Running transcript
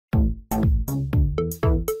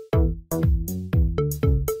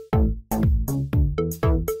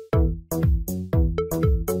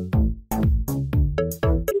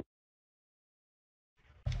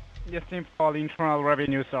Yes, simple internal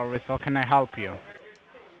revenue service. How can I help you?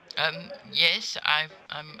 Yes,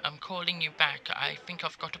 I'm calling you back. I think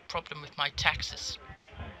I've got a problem with my taxes.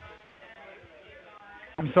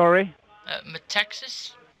 I'm sorry. My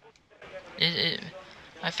taxes? I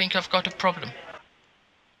I think I've got a problem.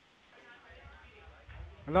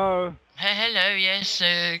 Hello. Hello, yes,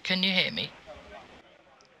 can you hear me?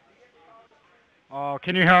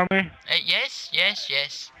 Can you hear me? Yes, yes,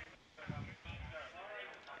 yes.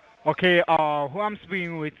 Okay. Who I'm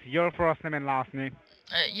speaking with? Your first name and last name.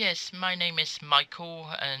 Yes, my name is Michael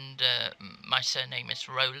and my surname is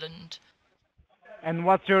Roland. And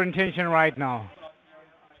what's your intention right now?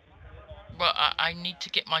 Well, I need to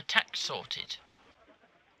get my tax sorted.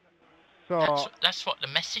 So, That's what the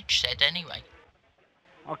message said anyway.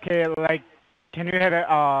 okay, like, can you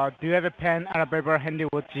have do you have a pen and a paper handy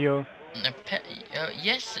with you?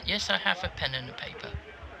 Yes, yes, I have a pen and a paper.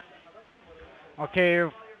 Okay,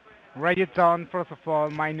 write it down. First of all,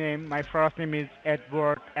 my first name is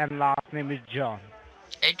Edward, and last name is John.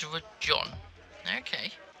 Edward John.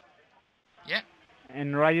 Okay. Yeah,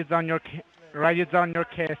 And write it down your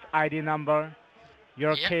case ID number.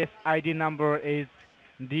 Your yeah. case ID number is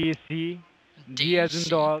DC, D as in DC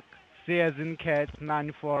dog, C as in cat,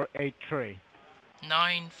 9483.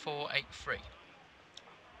 9483.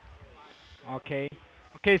 Okay.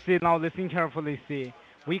 Okay, see, now listen carefully, see.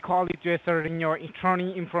 We call it to ascertain your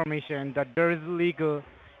attorney information that there is legal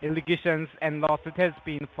allegations and lawsuit has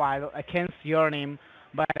been filed against your name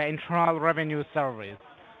by the Internal Revenue Service.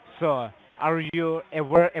 So, are you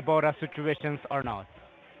aware about our situations or not?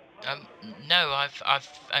 No, I've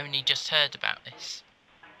only just heard about this.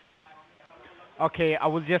 Okay, I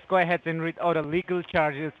will just go ahead and read all the legal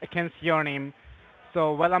charges against your name.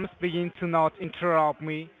 So while I'm speaking, to not interrupt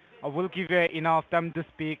me, I will give you enough time to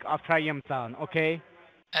speak after I am done, okay?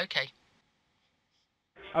 Okay.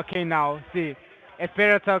 Okay, now, see, as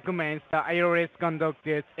per the documents, the IRS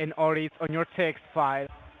conducted an audit on your tax file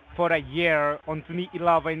for the year on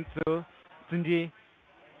 2011 to 2016,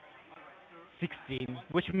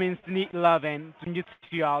 which means 2011,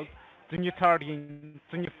 2012, 2013,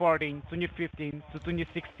 2014, 2015 to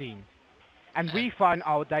 2016. And Uh, we found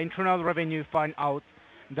out, the Internal Revenue found out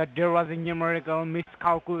that there was a numerical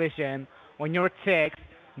miscalculation on your tax,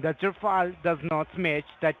 that your file does not match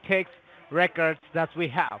the tax records that we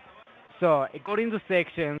have. So according to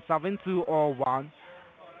section 7201,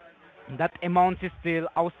 that amount is still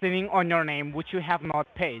outstanding on your name which you have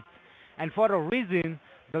not paid. And for the reason,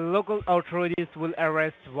 the local authorities will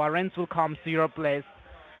arrest, warrants will come to your place,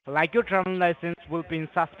 like your driving license will be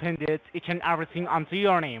suspended, each and everything onto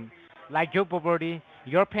your name. Like your property,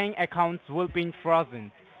 your paying accounts will be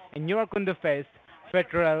frozen, and you are going to face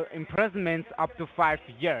federal imprisonment up to 5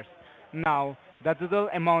 years. Now, the total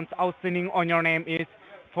amount outstanding on your name is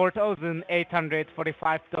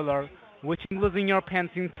 $4,845, which includes your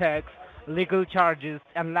pension tax, legal charges,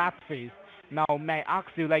 and last fees. Now, may I ask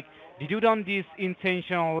you, like, did you done this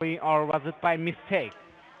intentionally or was it by mistake?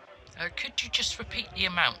 could you just repeat the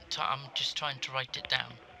amount? I'm just trying to write it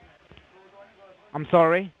down. I'm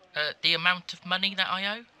sorry. The amount of money that I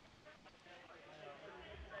owe?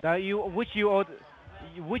 Which you owe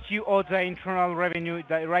the internal revenue.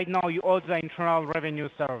 Right now you owe the internal revenue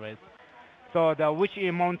service. So the which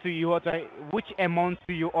amount do you owe the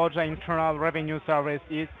internal revenue service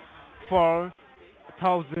is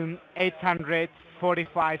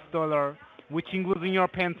 $4,845, which includes your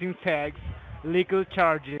pension tax, legal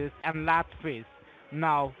charges, and late fees.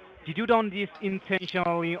 Now, did you done this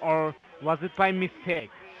intentionally or was it by mistake?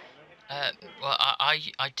 Uh, well,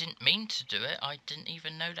 I didn't mean to do it. I didn't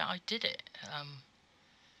even know that I did it.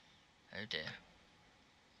 Oh dear.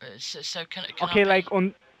 So can I Okay, pay? like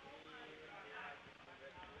on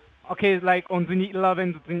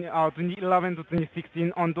 2011 to 2011 to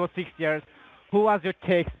 2016, on those 6 years, who was your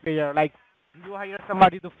taxpayer? Like, did you hire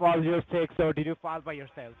somebody to file your tax, or did you file by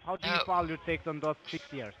yourself? How do you Oh, file your tax on those 6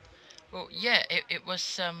 years? well, yeah, it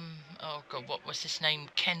was oh god, what was his name?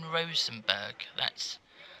 Ken Rosenberg. That's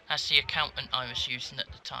the accountant I was using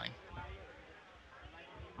at the time.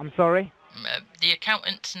 I'm sorry. The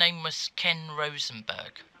accountant's name was Ken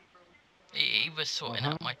Rosenberg. He was Uh sorting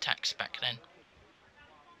huh. out my tax back then.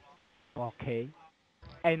 Okay.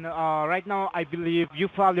 And right now, I believe you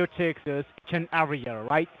file your taxes each and every year,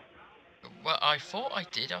 right? Well, I thought I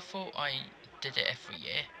did. I thought I did it every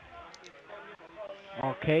year.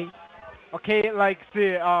 Okay. Okay, like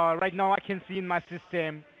see, right now I can see in my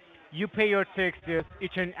system, you pay your taxes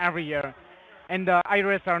each and every year, and the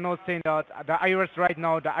IRS are not saying that. The IRS right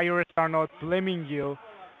now, the IRS are not blaming you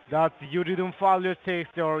that you didn't file your tax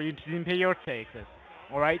or you didn't pay your taxes.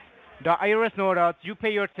 All right. The IRS know that you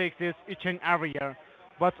pay your taxes each and every year,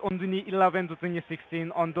 but on 2011 to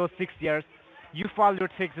 2016, on those 6 years, you file your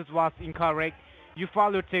taxes was incorrect. You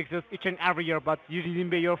file your taxes each and every year, but you didn't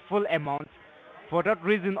pay your full amount. For that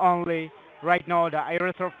reason only, right now the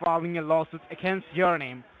IRS are filing a lawsuit against your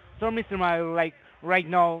name. So, Mr. Mayo, like right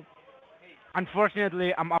now,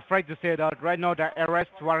 unfortunately, I'm afraid to say that right now the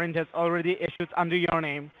arrest warrant has already issued under your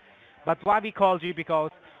name. But why we called you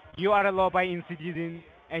because you are a law-abiding citizen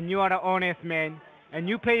and you are an honest man and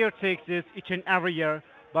you pay your taxes each and every year,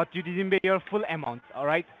 but you didn't pay your full amount. All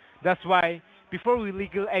right. That's why before we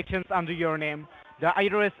legal actions under your name, the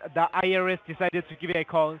IRS decided to give you a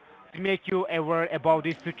call to make you aware about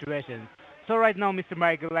this situation. So right now, Mr.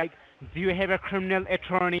 Michael, like, do you have a criminal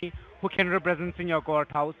attorney who can represent in your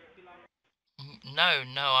courthouse? No,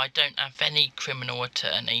 no, I don't have any criminal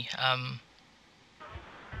attorney.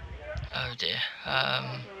 Oh dear.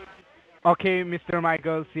 Okay, Mr.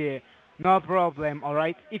 Michael, see, no problem,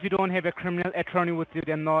 alright? If you don't have a criminal attorney with you,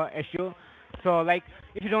 then no issue. So, like,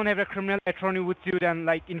 if you don't have a criminal attorney with you, then,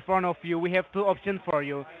 like, in front of you, we have two options for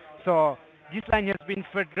you. So, this line has been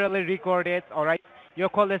federally recorded, alright? Your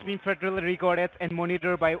call has been federally recorded and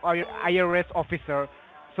monitored by our IRS officer.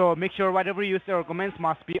 So, make sure whatever you say or comments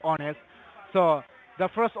must be honest. So, the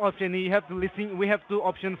first option, you have to listen, we have two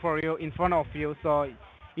options for you in front of you. So,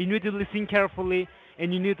 you need to listen carefully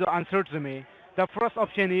and you need to answer to me. The first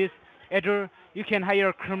option is either you can hire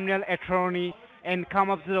a criminal attorney and come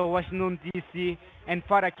up to the Washington D.C. and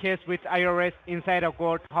file a case with IRS inside a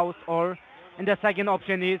courthouse, or and the second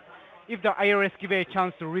option is if the IRS give a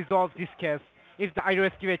chance to resolve this case, if the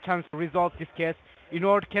IRS give a chance to resolve this case, in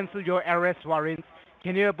order to cancel your arrest warrant,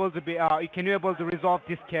 can you able to resolve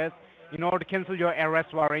this case in order to cancel your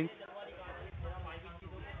arrest warrant?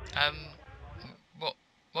 Um, what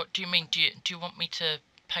what do you mean? Do you want me to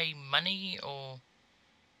pay money or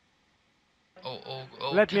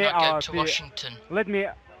Let can me I go to see. Washington? Let me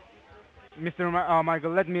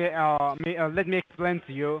Michael, let me explain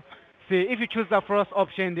to you. See, if you choose the first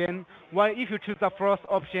option, then if you choose the first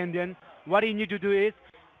option, then what you need to do is,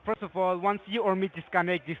 first of all, once you or me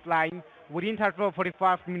disconnect this line, within 30 or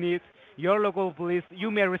 45 minutes, your local police,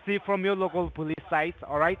 you may receive from your local police site,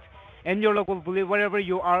 all right? And your local police, wherever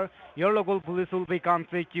you are, your local police will be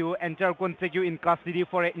contact you and they're going to take you in custody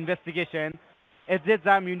for an investigation. At that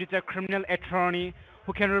time, you need a criminal attorney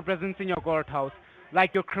who can represent in your courthouse.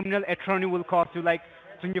 Like your criminal attorney will cost you like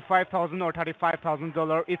 25,000 or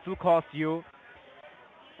 $35,000. It will cost you,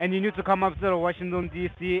 and you need to come up to Washington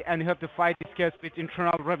D.C. and you have to fight this case with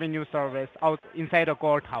Internal Revenue Service out inside a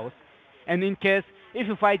courthouse. And in case if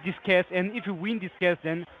you fight this case and if you win this case,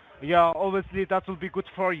 then yeah, obviously that will be good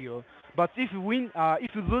for you. But if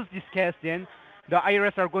you lose this case, then the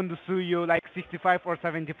IRS are going to sue you like 65 or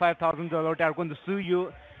 $75,000. They are going to sue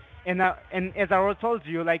you, and as I already told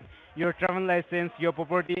you, like your travel license, your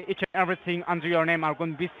property, each and everything under your name are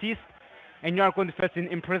going to be seized, and you are going to face in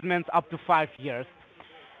imprisonment up to 5 years.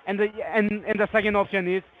 And the second option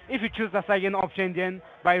is if you choose the second option, then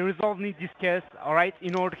by resolving this case, all right,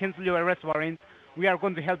 in order to cancel your arrest warrant, we are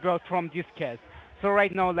going to help you out from this case. So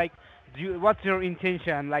right now, like, what's your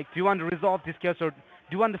intention? Like, do you want to resolve this case, or do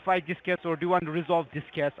you want to fight this case, or do you want to resolve this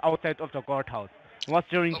case outside of the courthouse?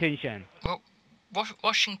 What's your Oh, intention? well,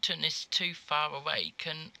 Washington is too far away.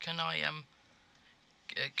 Can I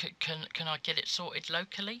can I get it sorted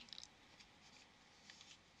locally?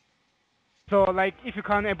 So, like, if you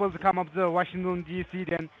can't able to come up to Washington D.C.,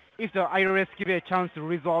 then if the IRS give you a chance to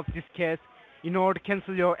resolve this case, in order to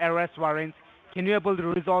cancel your arrest warrant, can you able to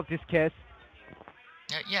resolve this case?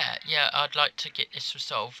 Yeah, I'd like to get this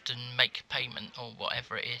resolved and make a payment or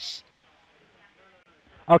whatever it is.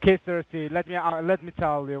 Okay, sir. See, let me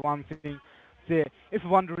tell you one thing. See, if you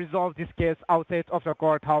want to resolve this case outside of the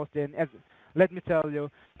courthouse, then let me tell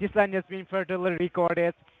you, this line has been federally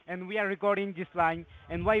recorded, and we are recording this line.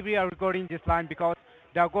 And why we are recording this line? Because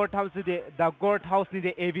the courthouse need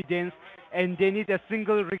the evidence, and they need a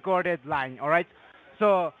single recorded line. All right.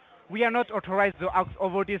 So we are not authorized to ask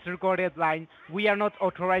over this recorded line. We are not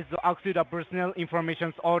authorized to ask you the personal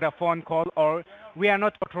information or the phone call, or we are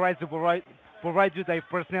not authorized to provide you the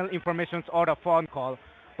personal information or the phone call.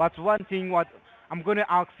 But one thing, what I'm gonna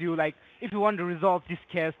ask you, like, if you want to resolve this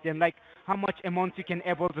case, then like, how much amount you can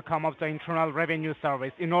able to come up to Internal Revenue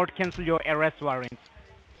Service in order to cancel your arrest warrant?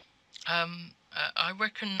 I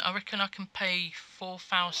reckon I can pay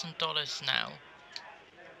 $4,000 now.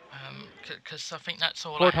 Because I think that's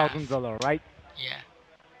all I Four thousand have. dollar, right? Yeah.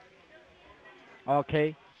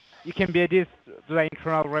 Okay. You can pay this to the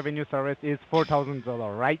Internal Revenue Service is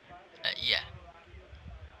 $4,000, right? Yeah.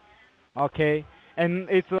 Okay. And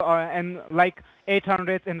it's and like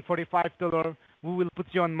 $845. We will put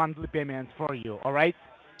you on monthly payments for you. All right?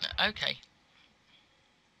 Okay.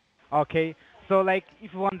 Okay. So like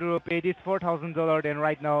if you want to pay this $4,000, then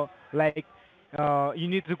right now like you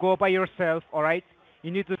need to go by yourself, all right?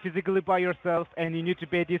 You need to physically by yourself, and you need to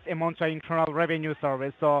pay this amount to Internal Revenue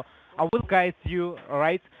Service. So I will guide you, all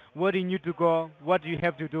right? Where you need to go, what you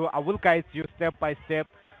have to do. I will guide you step by step.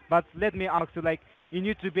 But let me ask you, like you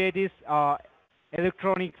need to pay this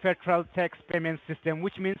electronic federal tax payment system,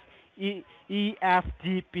 which means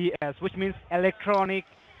EFTPS, which means electronic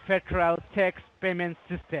federal tax payment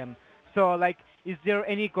system. So, like, is there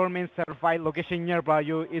any government certified location nearby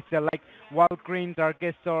you? Is there like Walgreens,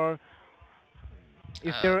 Target store?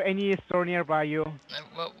 Is Uh, there any store nearby you?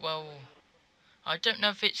 well, I don't know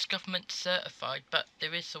if it's government certified, but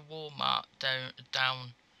there is a Walmart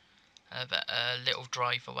down a little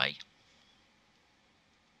drive away.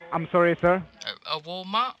 I'm sorry, sir. A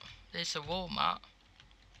Walmart? There's a Walmart.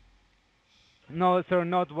 No, sir,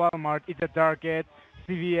 not Walmart. It's a Target,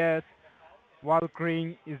 CVS,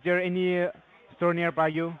 Walgreens. Is there any store nearby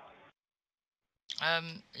you?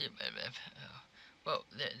 Um, well,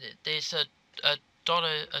 there's a dollar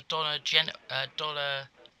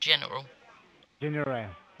general. General.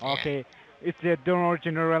 Yeah, Okay. It's a Dollar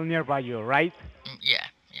General nearby you, right? yeah,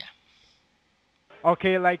 yeah.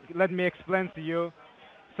 Okay, like let me explain to you.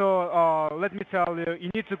 So let me tell you, you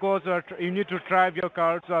need to go to you need to drive your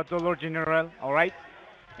car to a Dollar General, all right?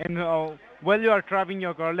 And while you are driving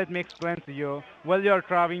your car, let me explain to you. While you are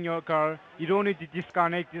driving your car, you don't need to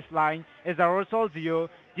disconnect this line. As I already told you,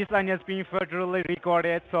 this line has been federally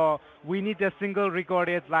recorded, so we need a single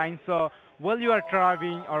recorded line. So while you are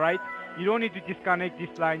driving, all right, you don't need to disconnect this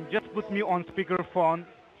line. Just put me on speakerphone,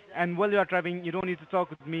 and while you are driving, you don't need to talk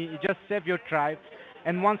with me. You just save your drive,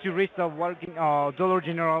 and once you reach the working Dollar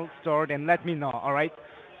General store, then let me know. All right.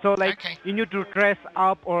 So like Okay. you need to dress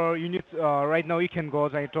up, or you need to, right now you can go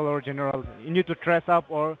to Dollar General. You need to dress up,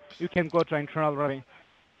 or you can go to Internal Revenue.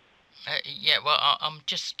 Yeah. Well, I'm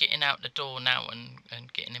just getting out the door now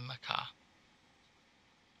and getting in my car.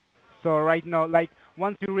 So right now, like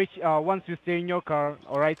once you reach, once you stay in your car,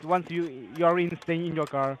 all right. Once you're in staying in your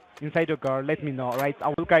car, inside your car, let me know. All right.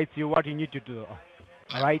 I will guide you what you need to do.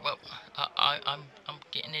 All right. Well, I'm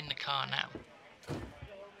getting in the car now.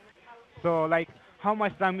 So like, how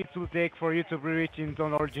much time it will take for you to reach in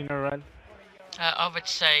Dollar General? I would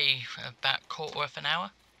say about quarter of an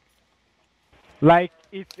hour. Like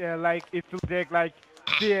it will take like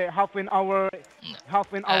say half an hour. No,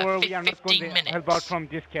 Half an hour we are not going 15 to help out minutes. from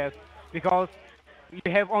this case because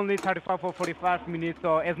you have only 35 or 45 minutes.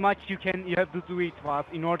 So as much you can, you have to do it fast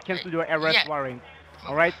in order to cancel your arrest Yeah. warrant.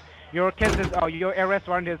 Well, All right, your cases, your arrest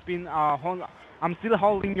warrant has been I'm still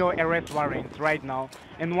holding your arrest warrants right now.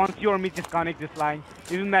 And once you or me disconnect this line,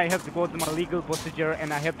 even I have to go to my legal procedure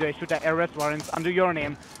and I have to issue the arrest warrants under your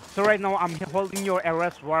name. So right now I'm holding your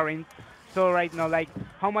arrest warrant. So right now, like,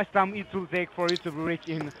 how much time it will take for you to reach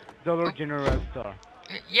in Dollar General store?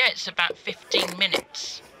 yeah, it's about 15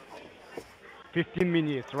 minutes. 15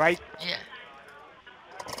 minutes, right? Yeah.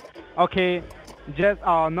 Okay, just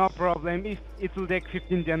no problem. If it will take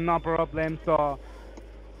 15, then no problem. So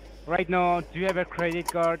right now, do you have a credit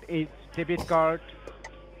card, a debit card?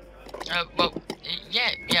 Well, yeah.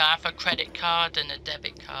 I have a credit card and a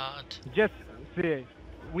debit card. Just say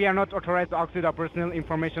we are not authorized to ask you the personal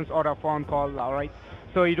information or a phone call. All right.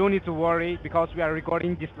 So you don't need to worry because we are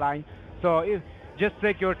recording this line. So just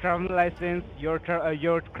take your travel license, your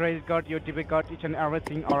credit card, your debit card, each and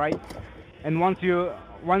everything. All right. And once you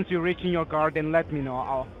reach in your car, then let me know.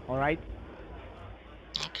 All right.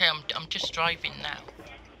 Okay, I'm just driving now.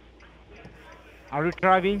 Are you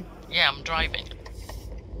driving? Yeah, I'm driving.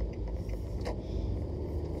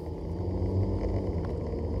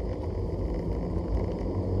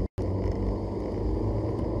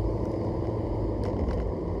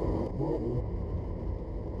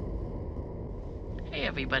 Hey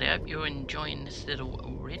everybody, I hope you're enjoying this little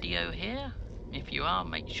radio here. If you are,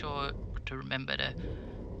 make sure to remember to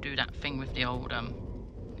do that thing with the old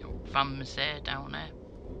thumbs there, down there.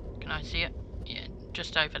 Can I see it? Yeah,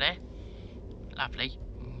 just over there. Lovely.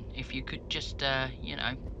 If you could just,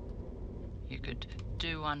 you could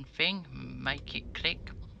do one thing, make it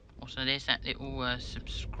click. Also, there's that little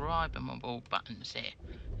subscribable buttons there.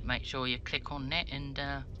 Make sure you click on that, and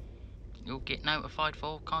you'll get notified for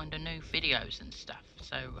all kind of new videos and stuff.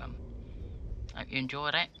 So, hope you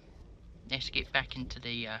enjoy that. Let's get back into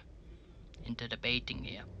the baiting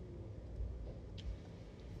here.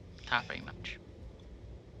 Not very much.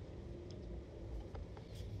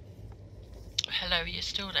 Hello, you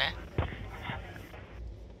still there?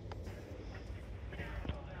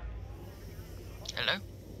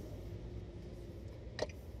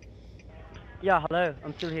 Yeah, hello.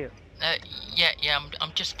 I'm still here. Yeah,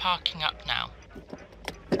 I'm just parking up now.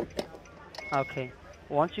 Okay.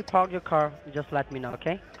 Once you park your car, just let me know,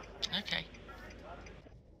 okay? Okay.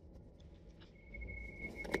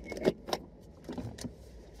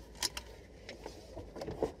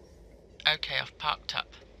 Okay, I've parked up.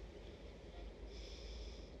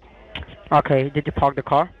 Okay, did you park the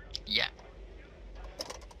car? Yeah.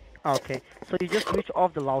 Okay. So you just switch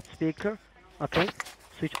off the loudspeaker, okay?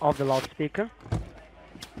 Switch off the loudspeaker.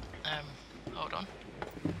 Hold on.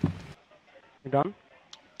 You done?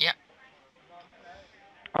 Yeah.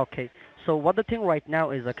 Okay. So what the thing right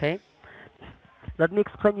now is, okay? Let me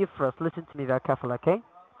explain you first. Listen to me very carefully, okay?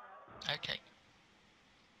 Okay.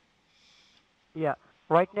 Yeah.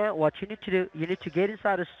 Right now, what you need to do, you need to get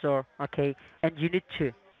inside the store, okay? And you need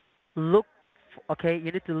to look, okay?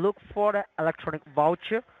 You need to look for the electronic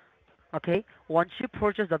voucher. Okay, once you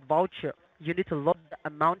purchase that voucher, you need to load the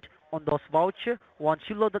amount on those voucher. Once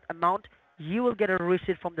you load that amount, you will get a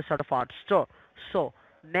receipt from the certified store. So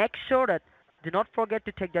make sure that do not forget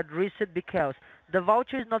to take that receipt because the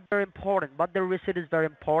voucher is not very important, but the receipt is very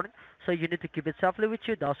important. So you need to keep it safely with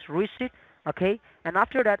you. That's receipt. Okay, and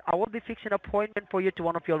after that, I will be fixing an appointment for you to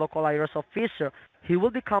one of your local IRS officer. He will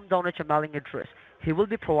be come down at your mailing address. He will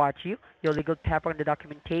be provide you your legal paper and the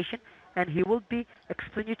documentation, and he will be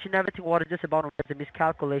explaining to you everything what it is about the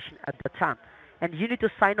miscalculation at the time. And you need to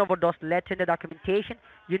sign over those letter and the documentation.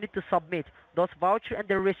 You need to submit those voucher and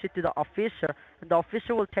the receipt to the officer, and the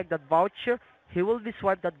officer will take that voucher. He will be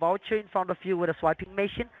swipe that voucher in front of you with a swiping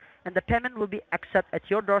machine, and the payment will be accepted at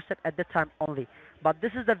your doorstep at the time only. But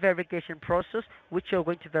this is the verification process which you're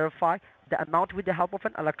going to verify the amount with the help of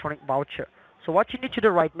an electronic voucher. So what you need to do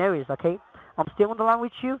right now is, okay, I'm still on the line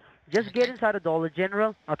with you. Just get Okay. inside the Dollar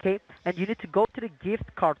General, okay, and you need to go to the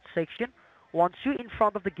gift card section. Once you're in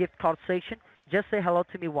front of the gift card section, just say hello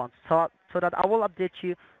to me once, so that I will update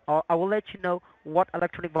you, or I will let you know what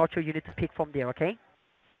electronic voucher you need to pick from there, okay?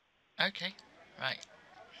 Okay. Right.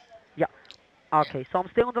 Yeah. Yeah. Okay, so I'm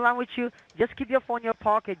still on the line with you. Just keep your phone in your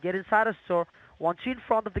pocket, get inside the store. Once you're in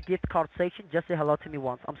front of the gift card section, just say hello to me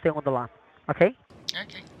once. I'm still on the line. Okay?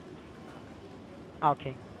 Okay.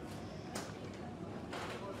 Okay.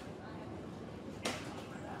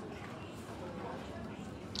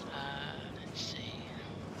 Let's see.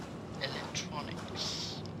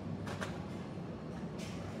 Electronics.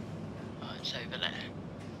 Oh, it's over there.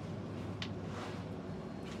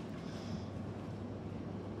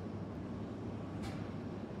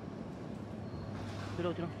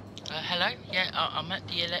 Hello? Yeah, I'm at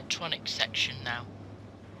the electronics section now.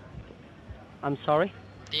 I'm sorry?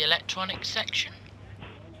 The electronics section?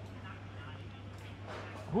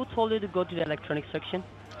 Who told you to go to the electronic section?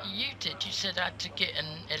 You did. You said I had to get an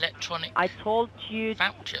electronic I told you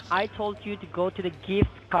voucher I thing. told you to go to the gift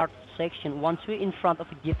card section. Once we're in front of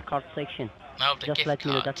the gift card section, Oh, the just gift let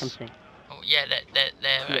me know. That's what I'm cards. saying. Oh, yeah, they're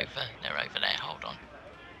Yes. over. They're over there. Hold on.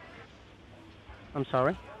 I'm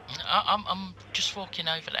sorry. I'm just walking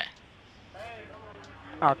over there.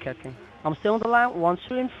 Okay, okay. I'm still on the line. Once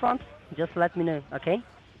you're in front, just let me know. Okay?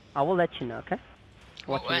 I will let you know. Okay?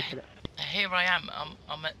 What Well, you need to do. here I am.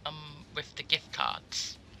 I'm with the gift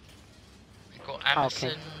cards. I've got Okay.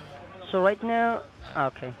 Amazon, So right now,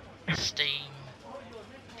 okay. Steam,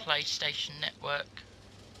 PlayStation Network.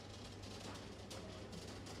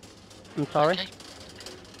 I'm sorry. Okay.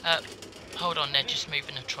 Hold on. They're just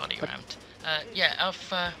moving a trolley But around. Yeah,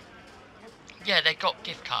 yeah, they got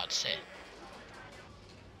gift cards here.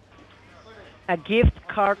 a gift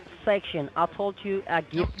card section. I told you a Oh,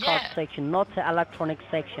 gift card yeah. section, not the electronic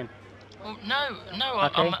section. Well, no,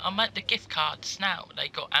 Okay? I'm at the gift cards now. They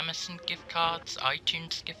got Amazon gift cards,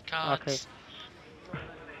 iTunes gift Okay. cards.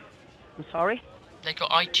 I'm sorry. They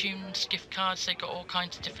got iTunes gift cards. They got all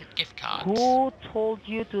kinds of different gift cards. Who told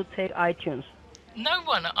you to take iTunes? No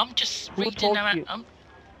one. I'm just Who reading told them out. you?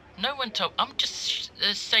 No one told. I'm just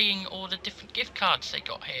saying all the different gift cards they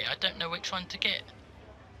got here. I don't know which one to get.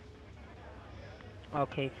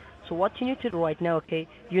 Okay. So what you need to do right now, okay,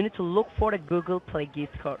 you need to look for the Google Play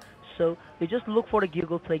gift card. So you just look for the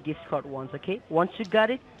Google Play gift card once, okay? Once you got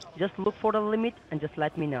it, just look for the limit and just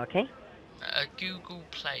let me know, okay? A Google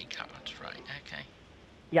Play card, right? Okay.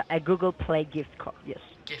 Yeah, a Google Play gift card, yes.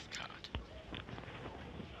 Gift card.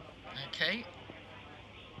 Okay.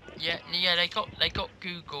 Yeah. They got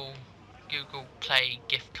Google Play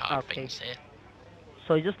gift card Okay. things here.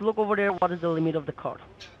 So you just look over there, what is the limit of the card?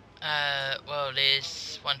 Well,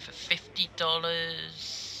 there's one for $50,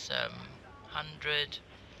 100,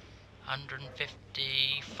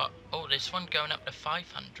 150. Oh, there's one going up to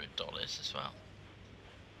 $500 as well.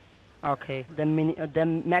 Okay, the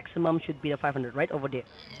maximum should be the 500, right over there.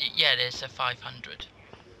 Yeah, there's a 500.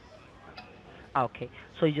 Okay,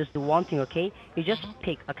 so you just do one thing, okay? You just Mhm.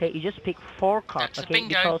 pick, okay? You just pick 4 cards, That's a okay?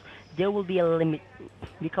 bingo. Because there will be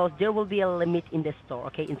a limit in the store,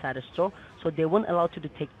 okay? Inside the store, so they won't allow you to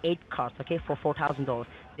take 8 cards, okay? For $4,000,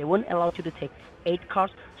 they won't allow you to take 8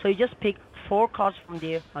 cards. So you just pick 4 cards from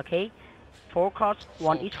there, okay? 4 cards,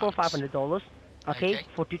 one Four each for cards. $500, okay? Okay.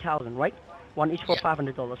 For 2,000, right? One each for Yeah.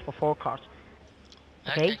 $500 for 4 cards,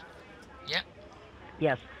 okay? Okay. Yeah.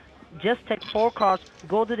 Yes. Just take 4 cards,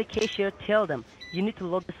 go to the cashier, tell them you need to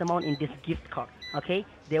load this amount in this gift card. Okay?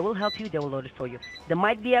 They will help you, they will load it for you. They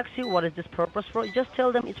might be asking you what is this purpose for. Just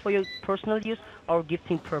tell them it's for your personal use or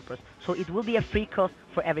gifting purpose. So it will be a free cost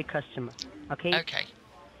for every customer. Okay? Okay.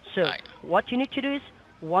 So Right. what you need to do is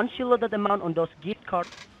once you load that amount on those gift cards,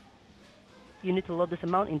 you need to load this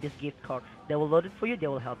amount in this gift card. They will load it for you, they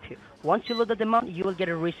will help you. Once you load that amount, you will get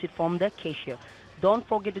a receipt from the cashier. Don't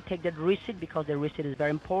forget to take that receipt because the receipt is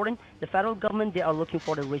very important. The federal government, they are looking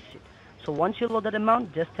for the receipt. So once you load that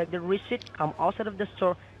amount, just take the receipt, come outside of the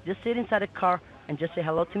store, just sit inside the car and just say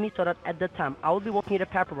hello to me so that at that time, I will be working at the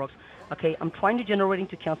paperwork. Okay, I'm trying to generating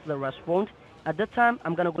to cancel the arrest warrant. At that time,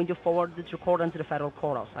 I'm going to forward this record onto the federal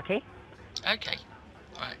courthouse, okay? Okay.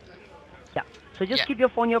 Right. Yeah. So just Yeah. keep your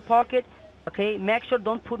phone in your pocket. Okay. Make sure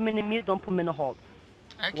don't put me in a mute. Don't put me in a hold.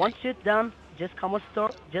 Okay. Once you're done, just come to the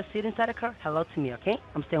store. Just sit inside the car. Hello to me. Okay.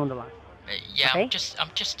 I'm staying on the line. Yeah, Okay.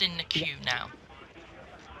 I'm just in the Yeah. queue now.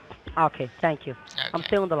 Okay. Thank you. I'm Okay.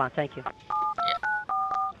 staying on the line. Thank you. Yeah.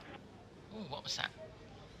 Oh, what was that?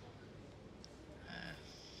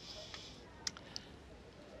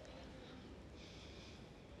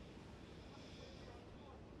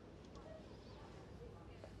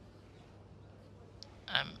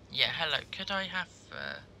 Uh, yeah, hello. Could I have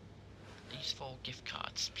these 4 gift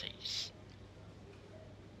cards, please?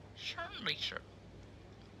 Certainly, sir.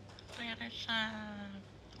 That is,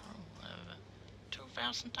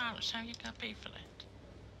 $2,000. How you gonna pay for that?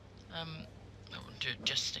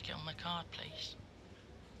 Just stick it on my card, please.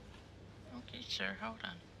 Okay, sir, hold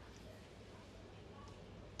on.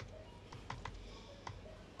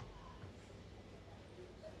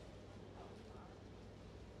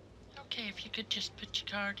 Okay, if you could just put your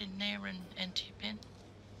card in there and enter your PIN.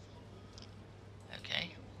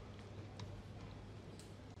 Okay.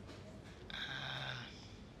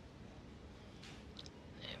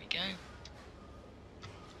 There we go.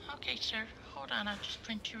 Okay, sir, hold on, I'll just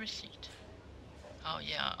print your receipt. Oh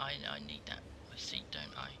yeah, I need that receipt,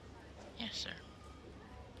 don't I? Yes, sir.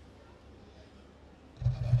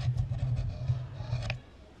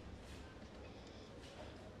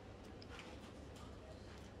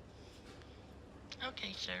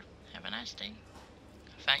 Okay, sir. Have a nice day.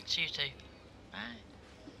 Thanks, you too. Bye.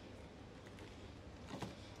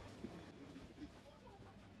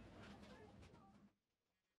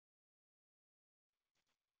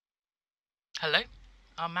 Hello?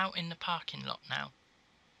 I'm out in the parking lot now.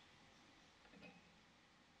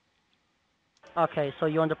 Okay. So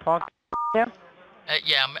you're on the park there.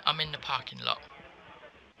 Yeah, I'm in the parking lot.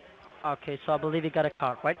 Okay. So I believe you got a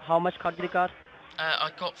card, right? How much card did you got?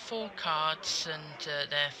 I got 4 cards and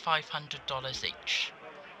they're $500 each.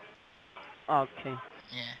 Okay.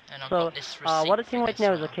 Yeah, and I've So got this what receipt the thing thing right as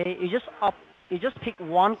now is well. okay. You just pick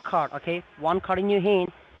one card. Okay. One card in your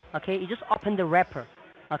hand. Okay. You just open the wrapper.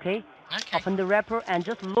 Okay. Okay. Open the wrapper and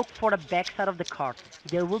just look for the back side of the card.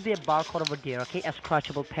 There will be a barcode over there, okay? A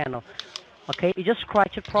scratchable panel. Okay, you just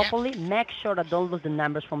scratch it Yeah. properly. Make sure that don't lose the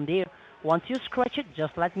numbers from there. Once you scratch it,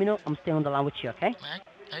 just let me know. I'm staying on the line with you, okay?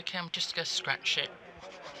 Okay, I'm just gonna scratch it.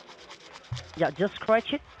 Yeah, just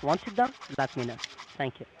scratch it. Once it's done, let me know.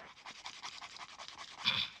 Thank you.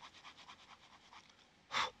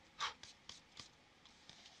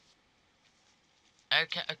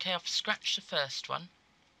 Okay, I've scratched the first one.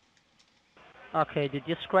 Okay, did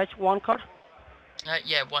you scratch one card?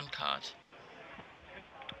 Yeah, 1 card.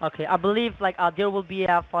 Okay, I believe like there will be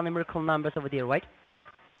numerical numbers over there, right?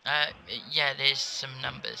 Yeah, there's some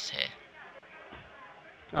numbers here.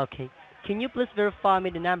 Okay. Can you please verify me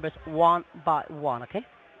the numbers one by one, okay?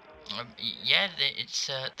 Yeah, it's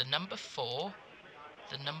the number 4,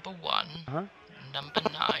 the number 1, Uh-huh. number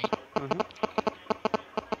 9. Mm-hmm.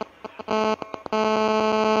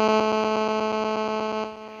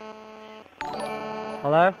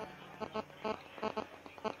 Hello?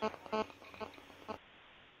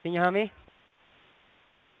 Can you hear me?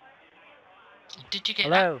 Did you get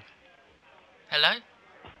that? Hello? Hello?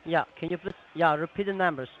 Yeah, can you please repeat the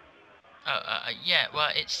numbers? Yeah, well,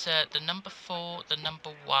 it's the number 4, the number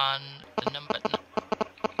 1, the number...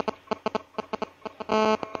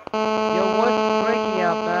 Your voice is breaking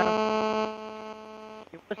up, man.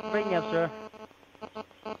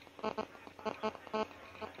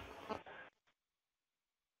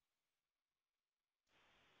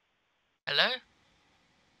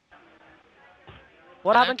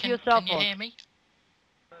 What Hello, happened to your cell can you phone? hear me?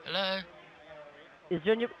 Hello? Is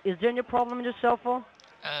there any problem with your cell phone?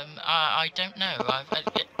 I don't know.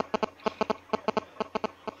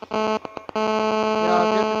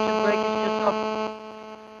 Yeah, there's some breakage in your cell phone.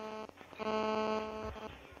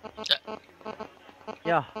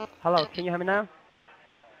 Yeah. Hello, can you hear me now?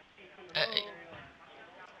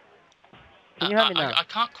 Can you hear me now? I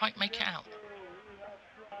can't quite make it out.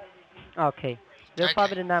 Okay. There's Okay.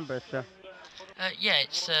 probably the numbers, sir. Yeah,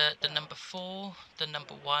 it's the number 4, the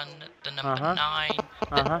number 1, the number Uh-huh. 9.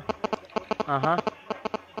 Uh-huh. Uh-huh.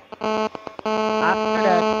 After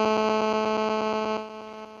that.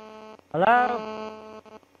 Hello?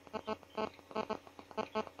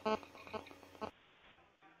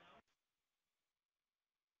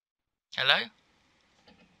 Hello?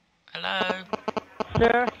 Hello?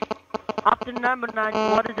 Sir, after number 9,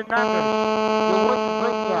 what is the number? Your voice is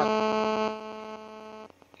breaking up.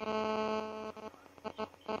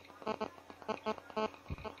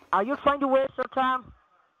 Are you trying to waste your time?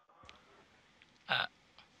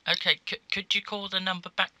 Okay, could you call the number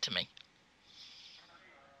back to me?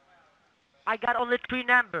 I got only 3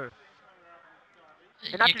 numbers.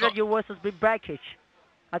 And You after that, your voice has been breakage.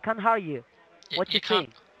 I can't hear you. What you can't.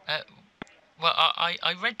 saying? Well,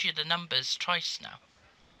 I read you the numbers twice now.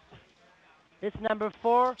 It's number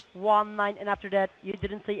 419, and after that, you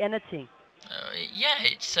didn't say anything. Yeah,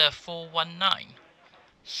 it's 419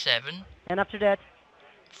 7 And after that?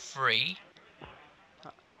 3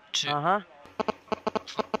 2. Uh-huh.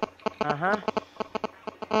 Uh-huh.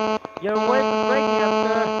 Your voice is breaking up,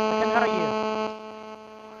 sir. I can hear you.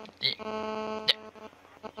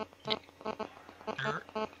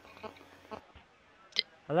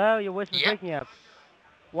 Hello, your voice is breaking up.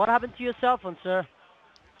 What happened to your cell phone, sir?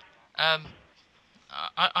 I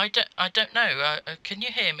don't know. Can you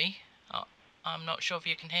hear me? I'm not sure if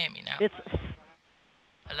you can hear me now.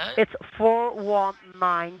 Hello? It's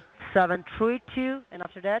 419732, and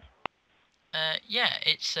after that? Yeah,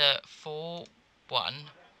 it's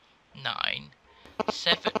 419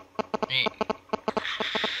 7.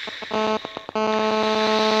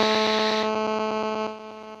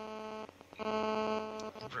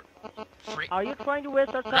 Are you trying to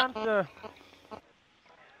waste our time, sir?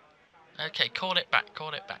 Okay, call it back.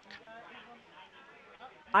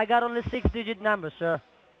 I got only 6-digit numbers, sir.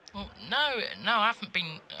 Well, no, I haven't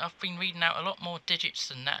been. I've been reading out a lot more digits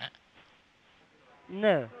than that.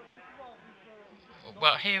 No.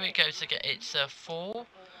 Well, here it goes again. It's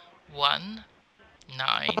 4197.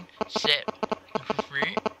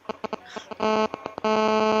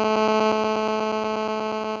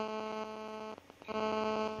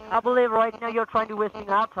 I believe right now you're trying to wasting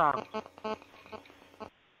our time.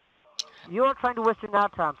 You're trying to wasting our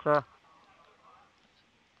time, sir.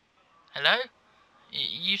 Hello?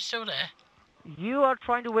 You still there? You are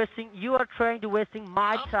trying to wasting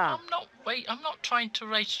my time. I'm not trying to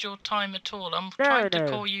waste your time at all. I'm trying to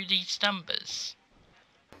call you these numbers.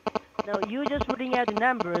 No, you just reading out the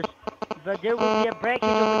numbers, but there will be a breakage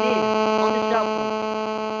over there on the cell phone.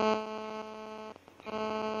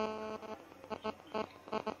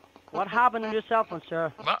 What happened on your cell phone,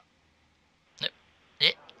 sir? What?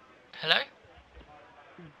 Hello?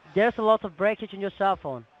 There's a lot of breakage in your cell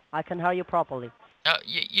phone. I can hear you properly. Oh,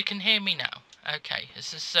 you can hear me now. Okay,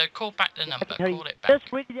 so call back the number. Call it back.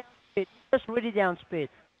 Just read it down speed. Just read it down speed.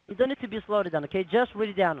 You don't need to be slowed down, okay? Just read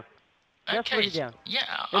it down. Just read it down. Yeah,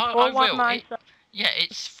 it's I will.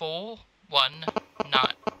 It's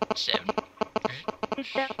 4197.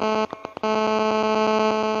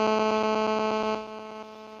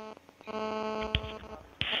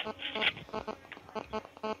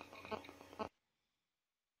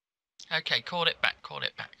 Okay, call it back.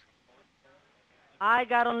 I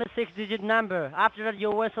got only 6-digit number. After that,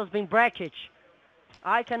 your voice has been breakage.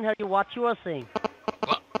 I can hear you what you are saying.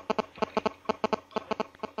 What?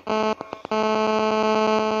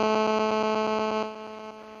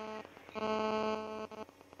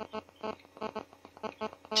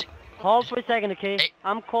 Hold for a second, okay?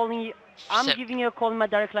 I'm calling you. I'm giving you a call in my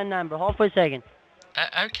direct line number. Hold for a second.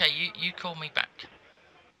 Okay, you call me back.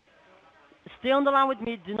 Stay on the line with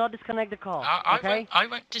me. Do not disconnect the call. Okay? I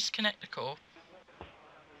won't disconnect the call.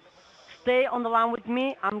 Stay on the line with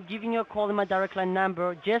me. I'm giving you a call in my direct line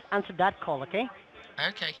number. Just answer that call, okay?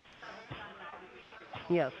 Okay.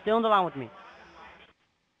 Yeah, stay on the line with me.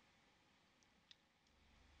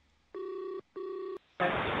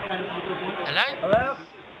 Hello? Hello?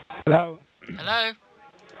 Hello? Hello?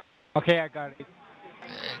 Okay, I got it.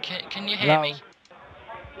 Can you hear me?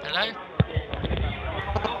 Hello?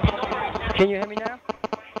 Can you hear me now?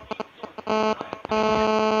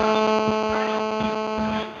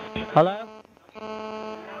 Hello?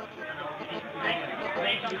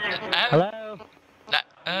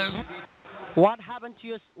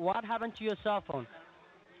 happened to your cell phone?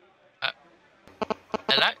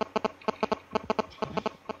 Hello?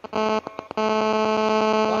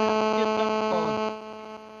 What happened to your cell phone?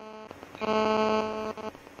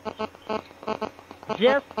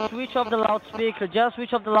 Just switch off the loudspeaker. Just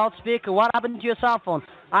switch off the loudspeaker. What happened to your cell phone?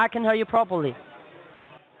 I can hear you properly.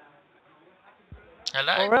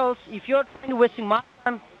 Hello? Or else, if you're trying to wasting my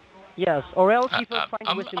time, yes. Or else, if you're trying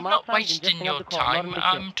to wasting I'm my not time, then just wasting hang up your the call. Not time. an issue.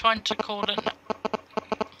 I'm trying to call it.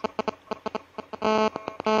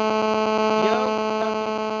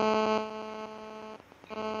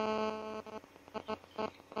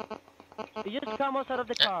 You just come outside of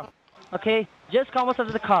the car. Okay? Just come outside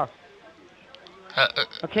of the car.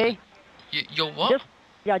 Okay? You're what?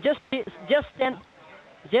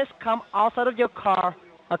 Just come outside of your car.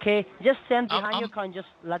 Okay? Just stand behind your car and just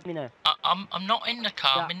let me know. I'm not in the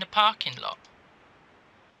car. Yeah. I'm in the parking lot.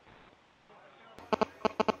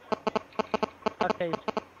 Okay.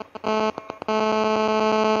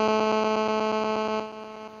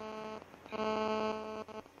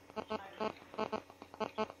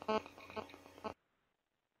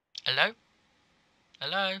 Hello?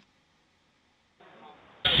 Hello?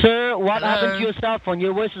 Sir, what Hello? happened to your cell phone?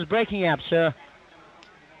 Your voice is breaking up, sir.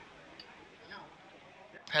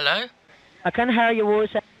 Hello? I can hear your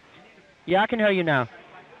voice. Yeah, I can hear you now.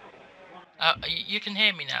 You can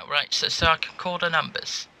hear me now, right? So I can call the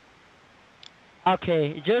numbers.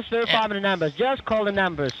 Okay, just verify the numbers. Just call the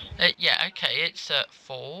numbers. Yeah, okay. It's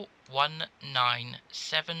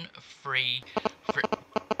 41973.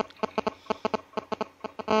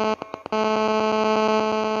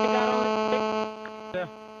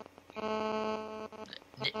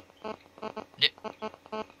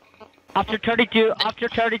 After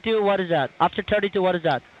 32, what is that? After 32, what is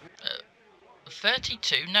that?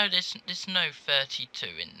 32? No, there's no 32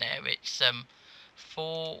 in there. It's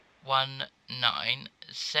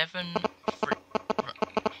 41973.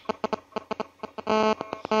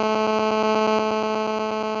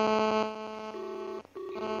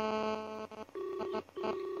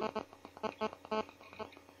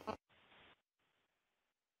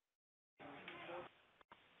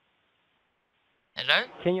 Hello?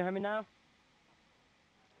 Can you hear me now?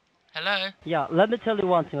 Hello? Yeah, let me tell you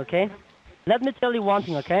one thing, okay?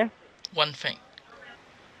 One thing.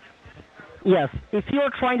 Yes, if you're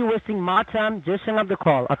trying to wasting my time, just hang up the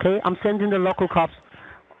call, okay? I'm sending the local cops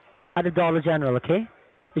at the Dollar General, okay?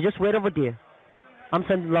 You just wait over there. I'm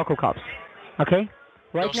sending local cops, okay?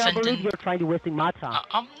 Right now, I believe you're trying to wasting my time.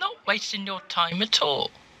 I'm not wasting your time at all.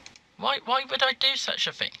 Why would I do such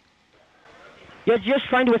a thing? You're just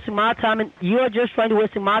trying to wasting my time, and you are just trying to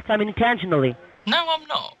wasting my time intentionally. No, I'm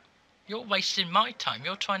not. You're wasting my time.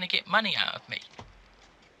 You're trying to get money out of me.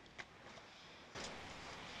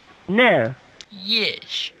 No.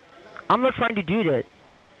 Yes. I'm not trying to do that.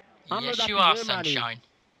 Yes, you are, Sunshine.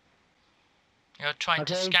 You're trying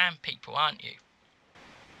to scam people, aren't you?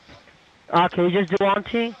 Okay, you just do one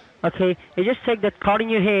thing. Okay, you just take that card in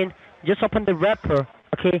your hand, just open the wrapper,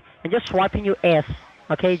 okay, and just swipe in your ass.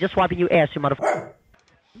 Okay, just swipe in your ass, you motherfucker.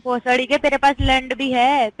 भोसड़ी के तेरे पास land भी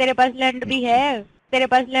है, तेरे पास land भी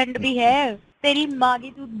है, तेरी माँ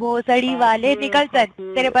की तू भोसड़ी वाले निकल चल,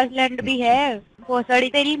 तेरे पास लैंड भी है, भोसड़ी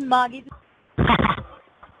तेरी माँ की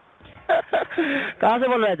कहाँ से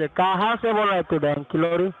बोल रहे तू dam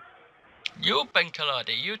किलोरी? You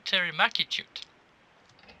Benkaladi, you Terry Cute.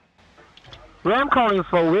 Where I'm calling you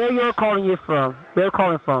from? Where you're calling you from? Where you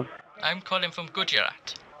calling from? I'm calling from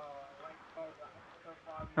Gujarat.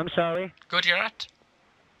 I'm sorry. Gujarat?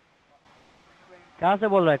 कहाँ से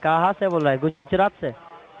बोल रहा है? गुजरात से?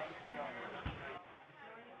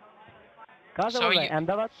 कहाँ से बोल रहा है?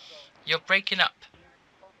 अहमदाबाद? You're breaking up.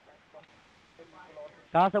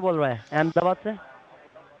 कहाँ से बोल रहा है? अहमदाबाद से?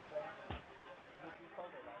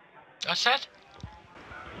 I said?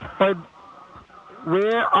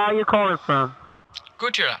 Where are you calling from?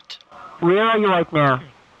 Gujarat. Where are you right now?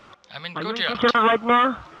 I'm in Are Gujarat. you in Gujarat right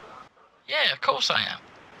now? Yeah, of course I am.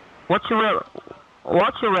 What's your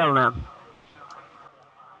real name?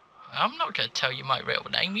 I'm not going to tell you my real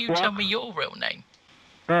name. You tell me your real name.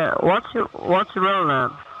 What's your real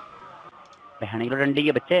name? बहन की डंडी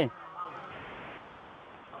के बच्चे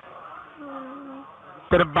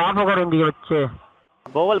तेरे बाप होगा रंडी के बच्चे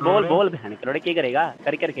बोल बहन की क्या करेगा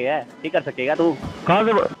करके है ठीक कर सकेगा तू कहाँ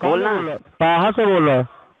से बोलना कहाँ से बोल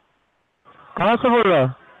रहा है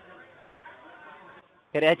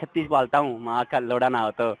फिर 36 पालता हूँ माँ का लोड़ा ना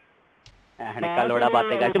हो तो बहन का लोड़ा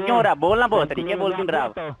बातें कर क्यों हो रहा बोलना बहुत तरीके बोल क्यों रहा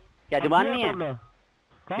क्या जुबान नहीं है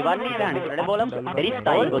बहन के लोड़े बोला तेरी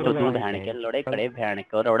ताई को तो तू बहन के लोड़े खड़े बहन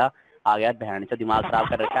को लोड़ा आ गया बहन चो, दिमाग खराब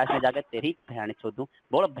कर रखा है इसने जाके, तेरी बहन चो दूं।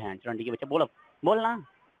 बोलो बहन चो रंडी के बच्चे, बोलो बोलना।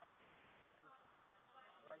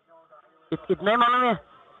 इतना ही मालूम है,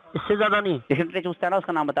 इससे ज्यादा नहीं। जिसने चूसता है ना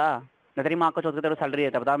उसका नाम बता, मैं तेरी माँ को चोद के तेरे सैलरी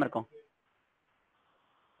देता, बता मेरे को।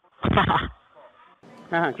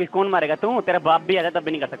 हाँ किस कौन मारेगा तू, तेरा बाप भी आ जाए तब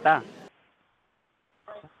भी नहीं कर सकता।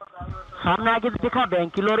 सामने आके दिखा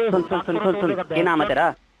बैंक की लोरी। सुन सुन सुन सुन सुन, क्या नाम है तेरा,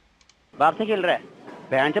 बाप से खेल रहा है,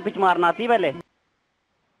 बहन से पिच मारना आती है पहले।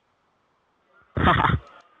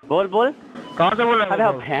 बोल बोल, कहाँ से बोल रहा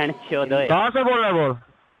है? बहन चोद, कहाँ से बोल रहा है? बोल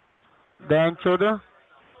बहन चोद,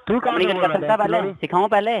 तू कम्युनिकेट कर सकता है पहले, सिखाऊं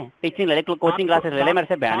पहले, टीचिंग ले ले, कोचिंग क्लासेस ले ले मेरे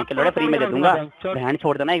से, बहन के लोड़े फ्री में दे दूंगा। बहन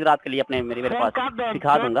छोड़ देना एक रात के लिए अपने मेरे पास,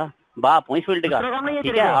 सिखा दूंगा। बाप हूँ इस फील्ड का,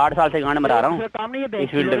 ठीक है, 8 साल से गांड मरा रहा हूँ इस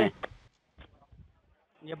फील्ड में।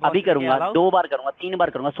 अभी करूंगा, 2 बार करूंगा, 3 बार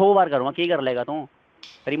करूंगा, 100 बार करूंगा, क्या कर लेगा तू,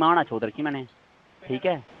 तेरी माँ ना छोड़ रखी मैंने, ठीक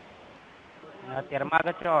है। तेरा माँ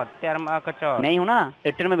का चौथ नहीं हूँ ना,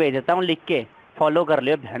 रिटर्न में भेज देता हूँ लिख के, फॉलो कर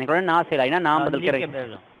लियो बहन को, ना सिलाई ना, नाम बदल के रख।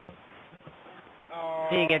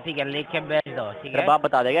 ठीक है लिख के भेज दो, ठीक है। बाप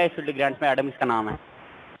बता देगा इस फील्ड ग्रांट्स में एडम इसका नाम है,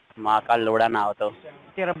 माँ का लोड़ा ना हो तो।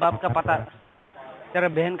 तेरा बाप का पता, तेरा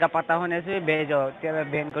बहन का पता होने से भेजो, तेरा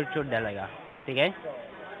बहन को चोट डालेगा, ठीक है।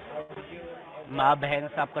 माँ बहन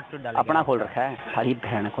सबका चोट डालेगा। अपना खोल रखा है, खाली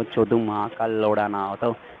बहन को चोदू, माँ का लोड़ा ना हो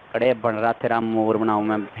तो, कड़े बन रहा तेरा मोर बनाऊ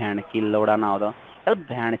मैं, बहन की लोड़ा ना हो तो। चल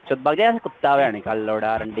बहन चोद भाग जाए कुत्ता, बहन का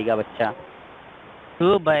लोड़ा रंडी का बच्चा।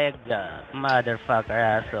 तू बैग जा मदरफकर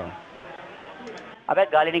ऐसो। अबे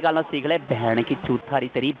गाली निकालना सीख ले, बहन की चूथारी,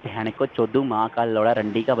 तेरी बहन को चोदू, माँ का लोड़ा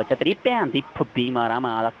रंडी का बच्चा, तेरी भैन दी फुद्दी मारा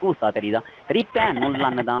मां दा घूसा तेरी दा, तेरी भैन नूं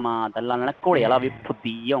लन्नदा मां दा लन्नदा घोड़े वाला भी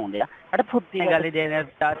फुद्दी होंदे आ। अरे फुद्दी गाली देने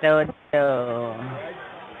चाहते हो तो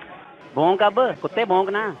भोंग, अब कुत्ते भोंग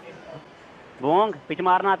ना, भोंग पिच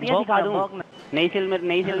मारना आती है, सिखा दूं, नई सिल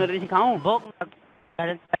मेरी सिखाऊं।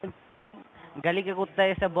 गली के कुत्ता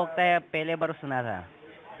ऐसे भोंकता है, पहले बार सुना था।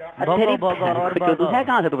 तेरी और तू है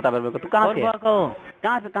कहाँ से, तू बता मेरे को, तू कहाँ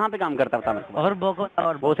से, कहाँ पे काम करता बता मेरे को। और भोंको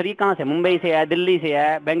और भोसरी कहाँ से, मुंबई से है, दिल्ली से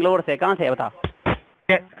है, बेंगलोर से, कहाँ से है बता।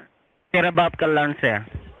 तेरा बाप कल्याण से।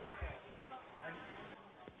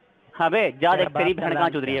 हाँ बे जा देख तेरी बहन कहाँ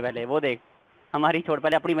चुद रही है, पहले वो देख, हमारी छोड़,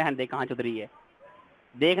 पहले अपनी बहन देख कहाँ चुद रही है,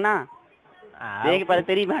 देख ना, देख पहले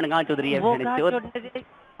तेरी बहन कहाँ चुद रही है,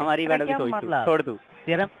 हमारी बहन की सोच छोड़ तू।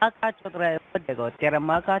 तेरा माँ कहाँ चौथ रहा है वो देखो, तेरा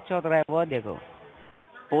माँ कहाँ चौथ रहा है वो देखो।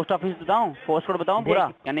 पोस्ट ऑफिस बताऊं, पोस्ट कोड बताऊं पूरा,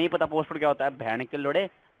 या नहीं पता पोस्ट कोड क्या होता है, बहन के लोड़े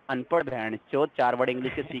अनपढ़ बहन चोद, 4 वर्ड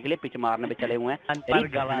इंग्लिश के सीख ले, पिच मारने पे चले हुए हैं, तेरी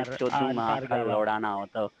बहन चोद माँ का लोड़ा ना हो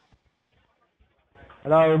तो।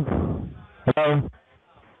 हेलो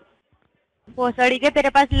भोसड़ी के, तेरे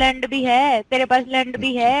पास लैंड भी है, तेरे पास लैंड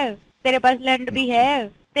भी है, तेरे पास लैंड भी है,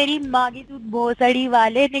 तेरी माँ की तू भोसड़ी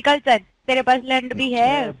वाले, निकल चल, तेरे पास लैंड भी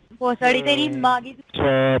है, भोसड़ी तेरी माँ की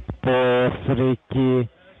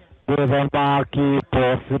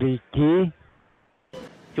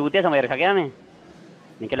चूते समझ रखा क्या मैं,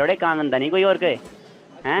 निकल लोड़े काम धंधा नहीं कोई और के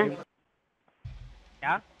हैं,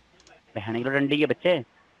 क्या बहन के डंडी के बच्चे,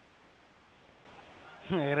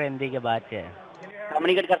 रंडी के बात है।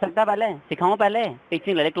 कम्युनिकेट कर सकता है पहले, सिखाऊं पहले,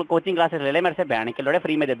 टीचिंग ले ले, कोचिंग क्लासेस ले ले मेरे से, बहन के लोड़े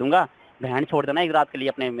फ्री में दे दूंगा। बहन छोड़ देना एक रात के लिए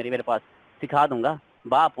अपने मेरे पास, सिखा दूंगा।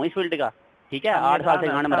 बाप हूँ इस फील्ड का, ठीक है, 8 साल से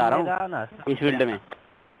गांड मरा रहा हूँ इस फील्ड में।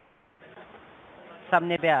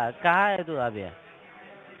 सबने पे कहाँ है तू अभी?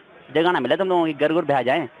 जगह ना मिले तुम लोगों की, घर घुर बह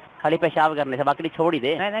जाए खाली पेशाब करने से, बाकी छोड़ ही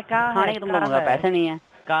दे। खाने के तुम लोगों का पैसे नहीं है,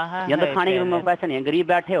 या तो खाने के तुम लोग पैसे नहीं है, गरीब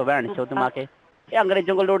बैठे हो बहन चो तुम आके। ये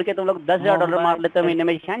अंग्रेजों को लौट के तुम लोग $10,000 मार लेते हो महीने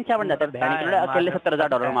में, शहनशाह बन जाते हैं बहन के। अकेले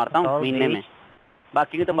 $70,000 मारता हूँ महीने में,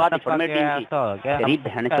 बाकी की तो बात छोड़ मेरी टीम की। तेरी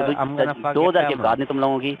बहन चो 2000 के बाद में तुम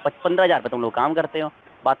लोगों की 15,000 पे तुम लोग काम करते हो,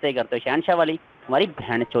 बातें करते हो शहनशाह वाली। हमारी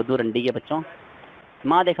बहन चौधू रंडी के बच्चों,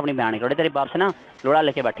 माँ देख अपनी बहन के, तेरे बाप से ना लोड़ा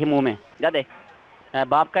लेके बैठी मुंह में, जा देख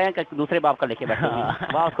बाप का है दूसरे बाप का लेके बैठे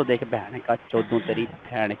वाह, उसको देख बहन का चौधू, तेरी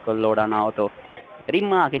बहन को लोड़ा ना हो तो तेरी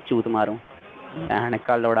माँ के चूत मारूं। बहन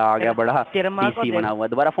का लोड़ा आ गया बड़ा पीसी बना हुआ,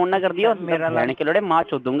 दोबारा फोन ना कर दियो, बहन के लोड़े माँ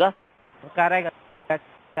चूत दूंगा।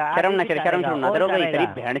 शर्म ना तेरे को, तेरी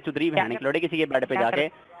बहन चुदरी बहन के लोड़े किसी के बेड पे जाके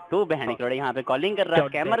तू बहन के लोड़े यहाँ पे कॉलिंग कर रहा है,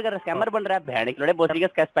 स्कैमर बन रहा है बहन के लोड़े। बोसरी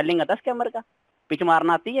का स्पेलिंग आता है स्कैमर का, पिच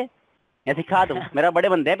मारना आती है या सिखा दूं, मेरा बड़े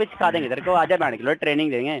बंदे हैं पिच सिखा देंगे तेरे को, आजा बहन के लोड़े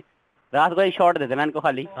ट्रेनिंग देंगे, रात को एक शॉट दे देना इनको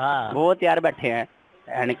खाली, बहुत यार बैठे हैं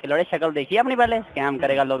बहन के लोड़े। शक्ल देखिए अपनी पहले, स्कैम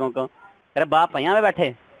करेगा लोगों को, तेरे बाप यहाँ पे बैठे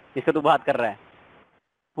जिसको तू बात कर रहा है,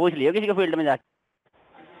 पूछ लियो किसी को फील्ड में जाके।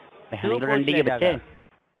 बहन के डंडी के बच्चे,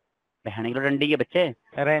 बहन के डंडी के बच्चे,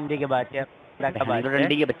 रंडी के बात है,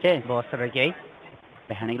 डंडी के बच्चे, बहुत सारे क्या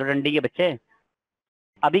बहन के डंडी के बच्चे।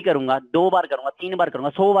 अभी करूंगा, 2 बार करूंगा, 3 बार करूंगा,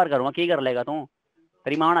 100 बार करूंगा, क्या कर लेगा तू,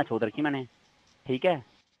 तेरी माँ ना छोड़ रखी मैंने, ठीक है।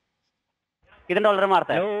 कितने डॉलर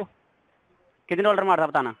मारता है? हेलो कितने डॉलर मारता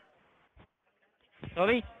बताना।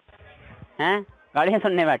 सॉरी हैं गाड़ी में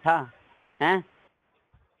सुनने बैठा हैं?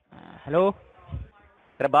 हेलो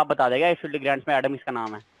तेरा बाप बता देगा इस फील्ड ग्रांट्स में एडम इसका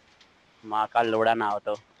नाम है। माँ का लोड़ा ना हो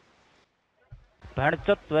तो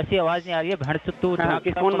भड़चुत वैसी आवाज नहीं आ रही है। भड़चुत तू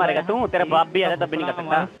किस कौन मारेगा तू? तेरा बाप भी आता तब भी नहीं कर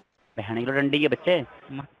सकता। बहनी को डंडी के बच्चे,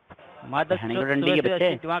 बहनी को डंडी के बच्चे,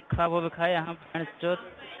 दिमाग खराब हो रखा है यहाँ। भड़चुत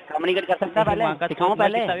काम नहीं कर सकता। पहले सिखाऊं,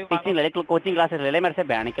 पहले टीचिंग ले ले, कोचिंग क्लासेस ले ले मेरे से।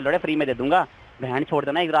 बहन के लोड़े फ्री में दे दूंगा। बहन छोड़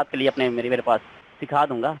देना एक रात के लिए अपने मेरे पास, सिखा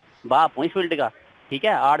दूंगा। बाप हूँ इस फील्ड का, ठीक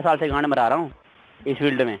है। 8 साल से गांड मरा रहा हूँ इस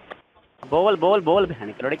फील्ड में। बोल बोल बोल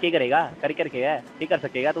बहन के लोड़े क्या करेगा? करके है क्या कर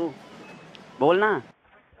सकेगा तू? बोल ना।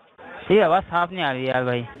 तेरी आवाज साफ नहीं आ रही है यार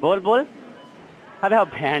भाई। बोल बोल। अबे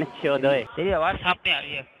बहन चोद ओए, तेरी आवाज साफ नहीं आ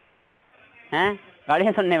रही है। हैं गाड़ी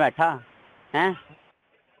में सुनने बैठा हैं?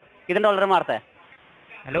 कितने डॉलर मारता है?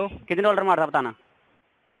 हेलो कितने डॉलर मारता बताना।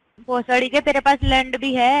 भोसड़ी के तेरे पास लैंड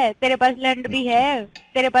भी है, तेरे पास लैंड भी है,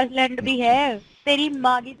 तेरे पास लैंड भी है। तेरी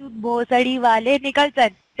माँ की तू भोसड़ी वाले निकल चल।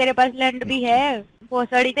 तेरे पास लैंड भी है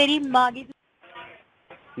भोसड़ी, तेरी माँ की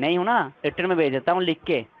नहीं हूँ ना, रिटर्न में भेज देता हूँ लिख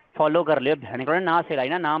के, फॉलो कर लियो। बहन को ना सिलाई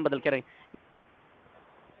ना, नाम बदल के रही।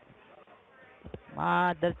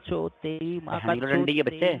 मादर चो तेरी माँ का डंडी के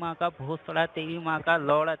बच्चे, तेरी माँ का भोसड़ा, तेरी माँ का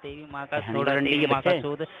लौड़ा, तेरी माँ का सोड़ा, तेरी माँ का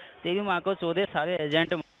चोद, तेरी माँ को चोदे सारे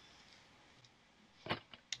एजेंट।